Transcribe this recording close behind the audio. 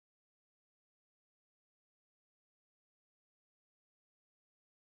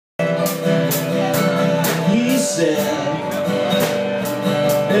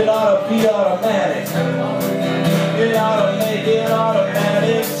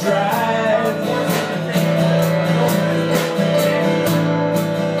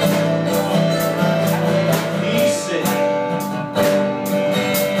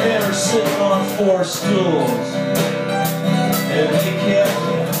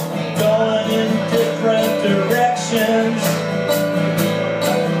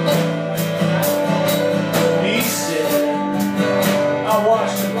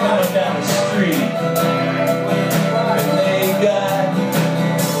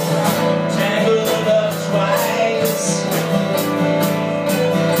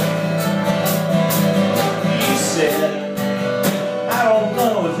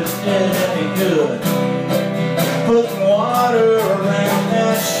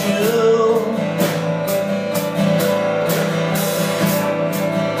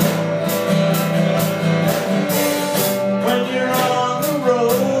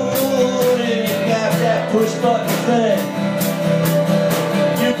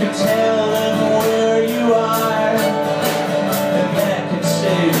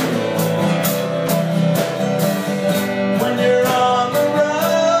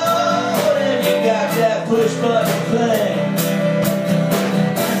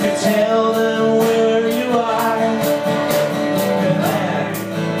tell them where you are, and that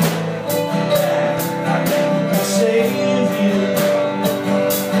can save you.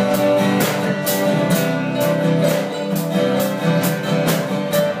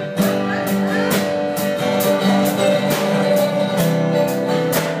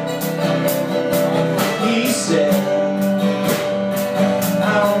 He said, I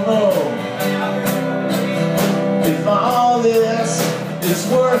don't know if all this is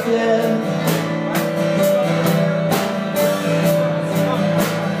worth it.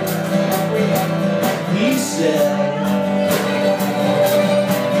 He said,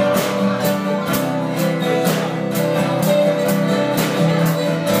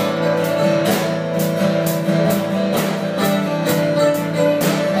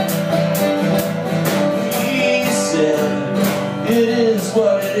 it is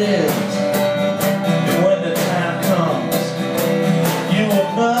what it is, and when the time comes, you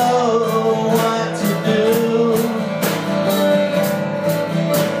will know what to do.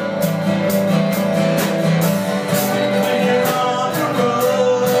 When you're on the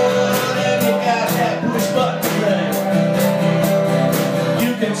road and you got that push button thing,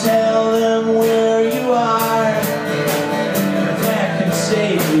 you can tell them where you are, and that can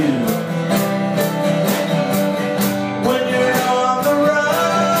save you.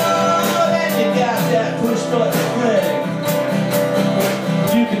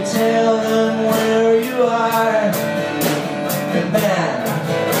 Tell them where you are, and that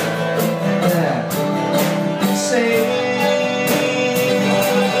save you.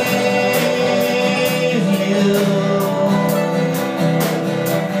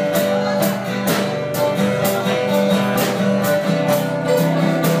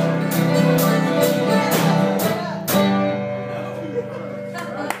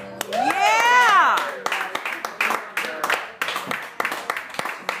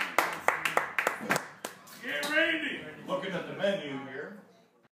 Looking at the menu here.